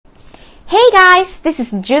Hey guys, this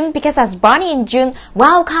is June because I was born in June.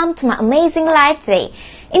 Welcome to my amazing life today.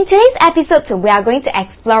 In today's episode, we are going to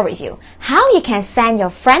explore with you how you can send your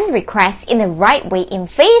friend requests in the right way in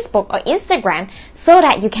Facebook or Instagram so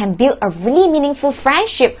that you can build a really meaningful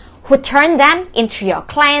friendship who turn them into your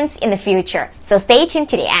clients in the future. So stay tuned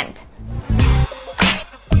to the end.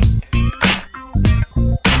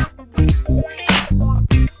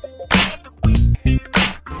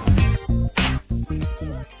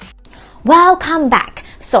 Welcome back.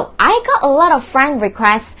 So I got a lot of friend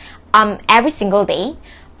requests every single day.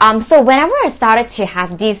 So whenever I started to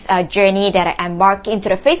have this journey that I embark into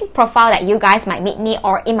the Facebook profile that you guys might meet me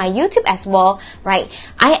or in my YouTube as well, right?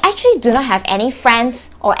 I actually do not have any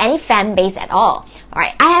friends or any fan base at all.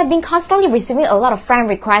 Alright, I have been constantly receiving a lot of friend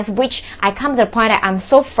requests, which I come to the point that I'm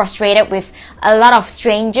so frustrated with a lot of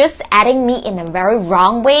strangers adding me in a very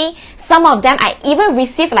wrong way. Some of them I even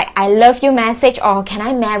receive like I love you message or can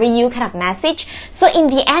I marry you kind of message. So in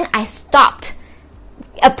the end, I stopped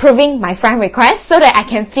approving my friend requests so that I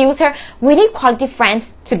can filter really quality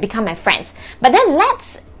friends to become my friends. But then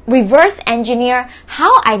let's reverse engineer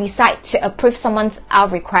how I decide to approve someone's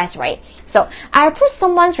request, right? So I approve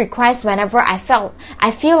someone's request whenever I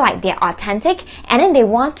feel like they're authentic and then they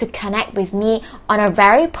want to connect with me on a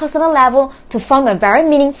very personal level to form a very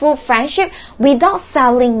meaningful friendship without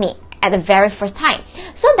selling me at the very first time.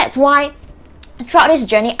 So that's why throughout this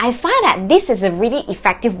journey, I find that this is a really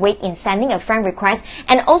effective way in sending a friend request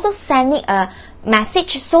and also sending a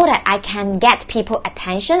message so that I can get people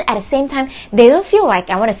attention. At the same time, they don't feel like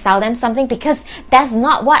I want to sell them something because that's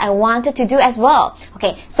not what I wanted to do as well.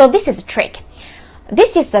 Okay, so this is a trick.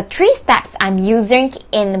 This is the 3 steps I'm using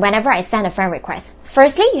in whenever I send a friend request.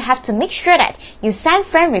 Firstly, you have to make sure that you send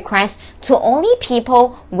friend requests to only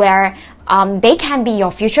people where they can be your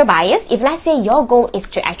future buyers. If let's say your goal is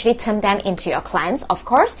to actually turn them into your clients, of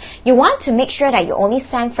course, you want to make sure that you only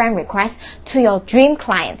send friend requests to your dream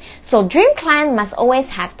client. So dream client must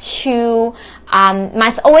always have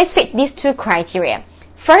must always fit these 2 criteria.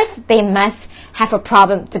 First, they must have a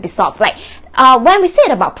problem to be solved. Like when we say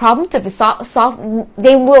about problem to be solved,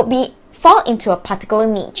 they will fall into a particular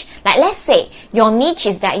niche. Like let's say your niche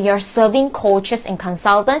is that you're serving coaches and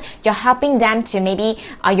consultants, you're helping them to maybe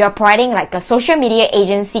you're providing like a social media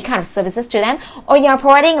agency kind of services to them, or you're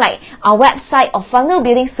providing like a website or funnel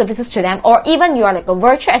building services to them, or even you're like a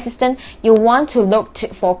virtual assistant, you want to look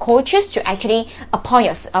for coaches to actually appoint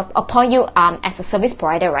you as a service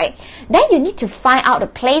provider, right? Then you need to find out the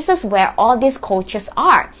places where all these coaches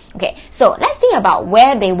are. Okay, so let's think about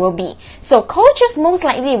where they will be. So coaches most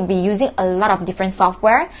likely will be using a lot of different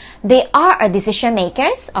software. They are a decision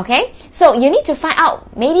makers, okay? So you need to find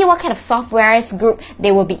out maybe what kind of softwares group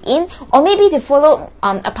they will be in, or maybe they follow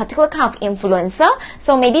a particular kind of influencer.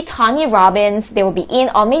 So maybe Tony Robbins they will be in,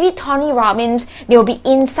 or maybe Tony Robbins they will be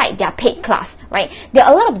inside their paid class, right? There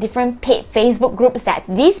are a lot of different paid Facebook groups that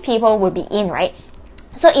these people will be in, right?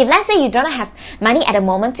 So if let's say you don't have money at the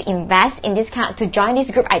moment to invest in this to join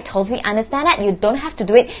this group, I totally understand that. You don't have to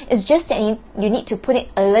do it. It's just that you need to put in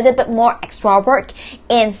a little bit more extra work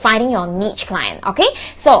in finding your niche client, okay?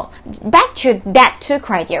 So back to that 2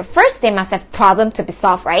 criteria. First, they must have problem to be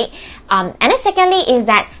solved, right? And then secondly is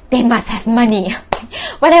that they must have money.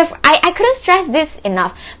 I couldn't stress this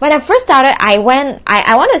enough. When I first started,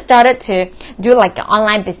 I started to do like an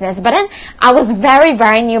online business, but then I was very,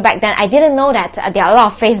 very new back then. I didn't know that there are a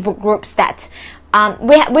lot of Facebook groups that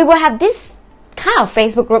we will have this kind of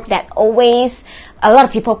Facebook group that always a lot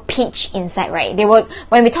of people pitch inside, right?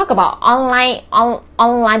 When we talk about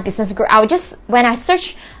online business group, when I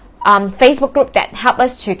search Facebook group that help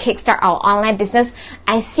us to kickstart our online business,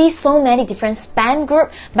 I see so many different spam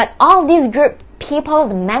group, but all these group people,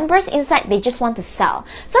 the members inside, they just want to sell.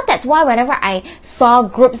 So that's why whenever I saw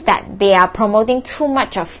groups that they are promoting too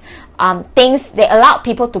much of things, they allow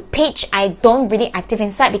people to pitch, I don't really active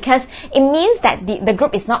inside because it means that the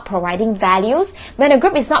group is not providing values. When a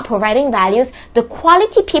group is not providing values, the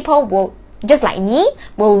quality people will, just like me,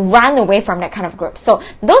 will run away from that kind of group. So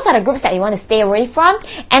those are the groups that you want to stay away from.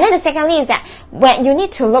 And then the secondly is that when you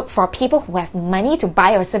need to look for people who have money to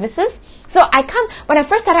buy your services. So when I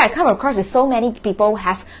first started, I come across with so many people who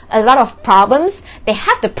have a lot of problems. They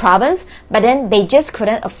have the problems, but then they just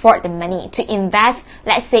couldn't afford the money to invest,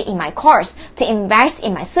 let's say in my course, to invest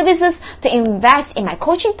in my services, to invest in my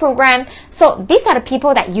coaching program. So these are the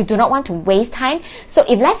people that you do not want to waste time. So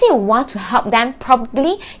if let's say you want to help them,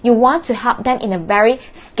 probably you want to help help them in a very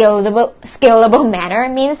scalable manner. It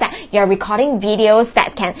means that you're recording videos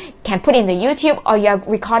that can put in the YouTube, or you're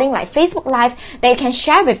recording like Facebook Live that you can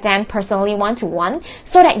share with them personally one-to-one,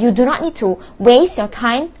 so that you do not need to waste your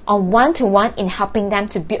time on one-to-one in helping them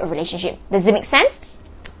to build a relationship. Does it make sense?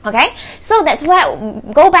 Okay, so that's where,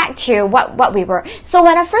 go back to what we were. So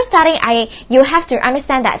when I first starting, you have to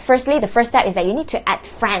understand that firstly, the first step is that you need to add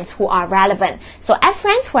friends who are relevant. So add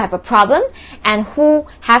friends who have a problem and who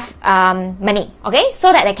have money, okay,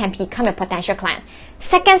 so that they can become a potential client.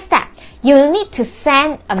 Second step, you need to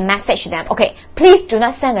send a message to them. Okay, please do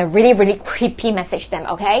not send a really creepy message to them,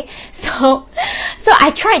 okay? So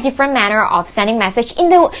I tried different manner of sending message. In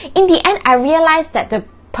the end, I realized that the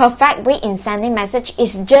perfect way in sending message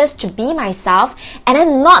is just to be myself, and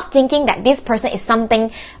I'm not thinking that this person is something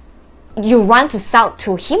you want to sell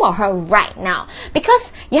to him or her right now.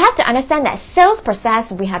 Because you have to understand that sales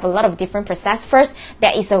process, we have a lot of different process. First,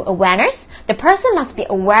 there is awareness. The person must be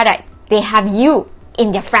aware that they have you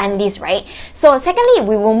in their friend list, right? So secondly,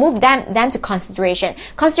 we will move them to consideration.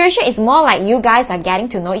 Consideration is more like you guys are getting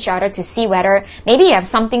to know each other to see whether maybe you have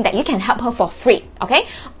something that you can help her for free, okay?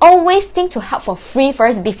 Always think to help for free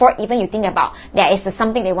first before even you think about there is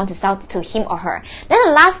something they want to sell to him or her. Then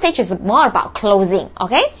the last stage is more about closing,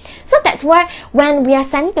 okay? So that's where when we are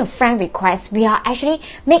sending a friend request, we are actually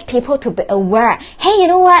make people to be aware. Hey, you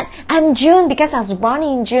know what? I'm June because I was born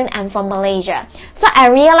in June. I'm from Malaysia. So I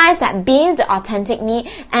realized that being the authentic me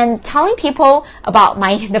and telling people about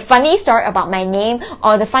the funny story about my name,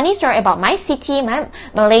 or the funny story about my city, my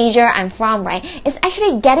Malaysia I'm from, right, is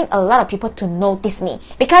actually getting a lot of people to notice me.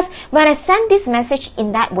 Because when I send this message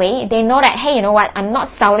in that way, they know that, hey, you know what,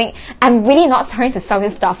 I'm really not starting to sell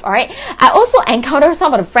this stuff, alright? I also encounter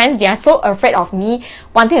some of the friends, they are so afraid of me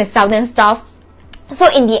wanting to sell them stuff. So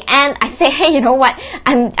in the end, I say, hey, you know what?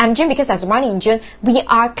 I'm June because I was born in June. We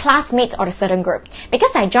are classmates of a certain group.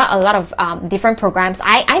 Because I joined a lot of different programs.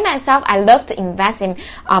 I myself, I love to invest in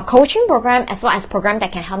coaching program as well as program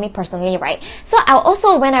that can help me personally, right? So I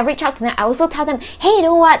also, when I reach out to them, I also tell them, hey, you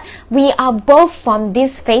know what? We are both from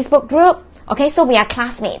this Facebook group. Okay, so we are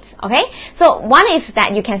classmates, okay? So one is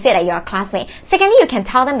that you can say that you're a classmate. Secondly, you can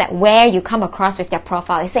tell them that where you come across with their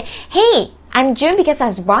profile. You say, hey, I'm June because I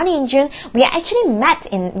was born in June. We are actually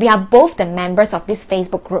we are both the members of this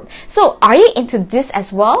Facebook group. So are you into this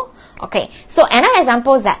as well? Okay, so another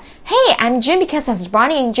example is that, hey, I'm June because I was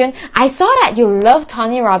born in June. I saw that you love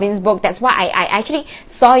Tony Robbins' book. That's why I actually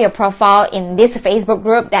saw your profile in this Facebook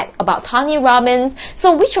group that about Tony Robbins.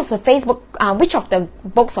 So which of the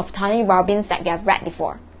books of Tony Robbins that you have read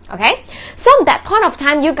before? Okay, so at that point of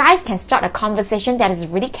time, you guys can start a conversation that is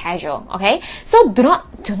really casual. Okay, so do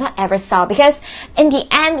not ever sell, because in the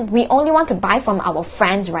end, we only want to buy from our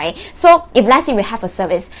friends, right? So if let's say we have a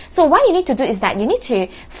service, so what you need to do is that you need to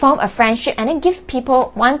form a friendship and then give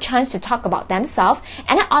people one chance to talk about themselves,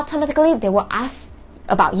 and then automatically they will ask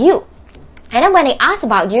about you. And then when they ask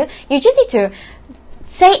about you, you just need to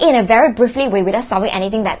say in a very briefly way without solving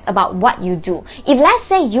anything about what you do. If let's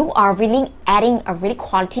say you are really adding a really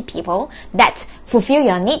quality people that fulfill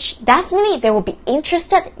your niche, definitely they will be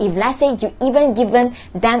interested if let's say you even given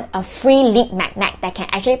them a free lead magnet that can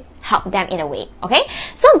actually help them in a way. Okay,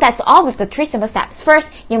 so that's all with the 3 simple steps.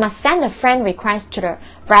 First, you must send a friend request to the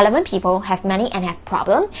relevant people, have money and have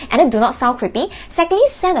problem, and then do not sound creepy. Secondly,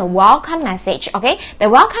 send a welcome message. Okay, the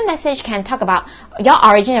welcome message can talk about your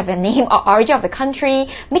origin of your name or origin of the country.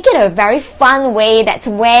 Make it a very fun way. That's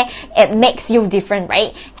where it makes you different,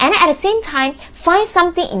 right? And at the same time, find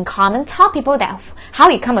something in common. Tell people that how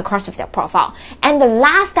you come across with their profile. And the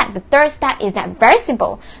last step, the third step, is that very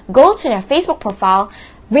simple. Go to their Facebook profile,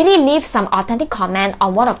 really leave some authentic comment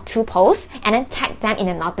on one of 2 posts, and then tag them in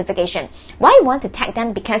a notification. Why you want to tag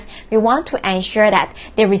them? Because we want to ensure that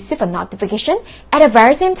they receive a notification. At the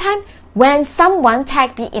very same time, when someone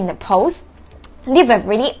tag me in the post, leave a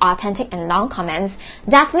really authentic and long comments,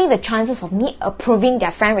 definitely the chances of me approving their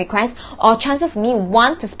friend request or chances of me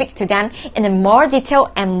want to speak to them in a more detailed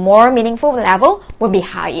and more meaningful level will be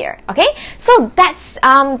higher. Okay, so that's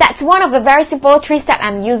one of the very simple 3 steps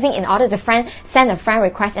I'm using in order to send a friend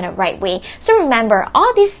request in the right way. So remember,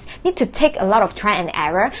 all this need to take a lot of trial and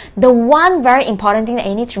error. The one very important thing that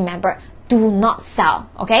you need to remember: do not sell.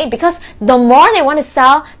 Okay, because the more they want to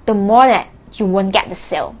sell, the more that you won't get the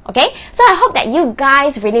sale. Okay, so I hope that you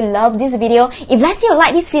guys really love this video. If let's say you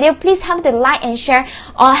like this video, please help me to like and share,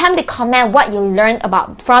 or help me to comment what you learned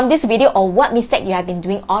about from this video, or what mistake you have been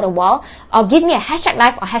doing all the while, or give me a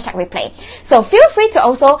 #live or #replay. So feel free to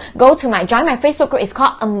also go to join my Facebook group. It's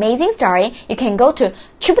called Amazing Story. You can go to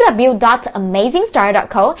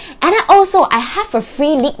www.amazingstory.co, and I have a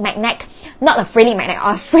free lead magnet not a free lead magnet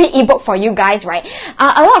or a free ebook for you guys, right?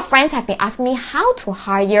 A lot of friends have been asking me how to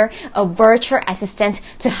hire a virtual assistant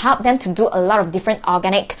to help them to do a lot of different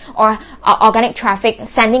organic or organic traffic,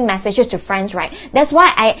 sending messages to friends, right? That's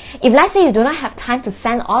why if let's say you do not have time to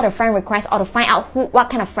send all the friend requests or to find out what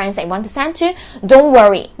kind of friends that you want to send to, don't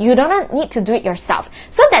worry. You don't need to do it yourself.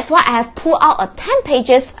 So that's why I have pulled out a 10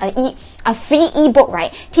 pages, a free ebook,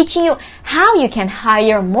 right? Teaching you how you can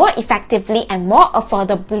hire more effectively and more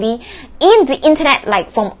affordably in the internet,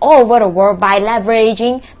 like from all over the world, by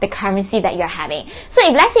leveraging the currency that you're having. So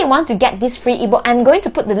if let's say you want to get this free ebook, I'm going to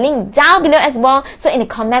put the link down below as well. So in the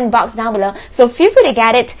comment box down below. So feel free to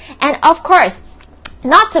get it. And of course,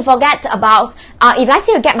 not to forget about, if let's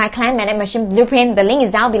say you get my Client Magnet Machine Blueprint, the link is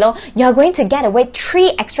down below, you're going to get away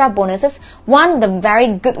 3 extra bonuses. One, the very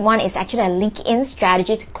good one, is actually a LinkedIn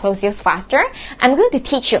strategy to close deals faster. I'm going to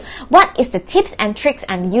teach you what is the tips and tricks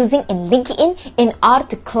I'm using in LinkedIn in order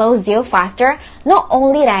to close deals faster. Not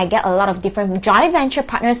only that I get a lot of different joint venture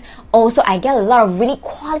partners, also I get a lot of really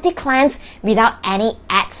quality clients without any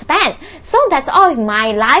ad spend. So that's all of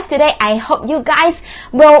my live today. I hope you guys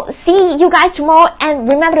will see you guys tomorrow, and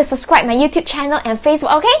remember to subscribe my YouTube channel and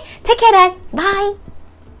Facebook, okay? Take care then. Bye.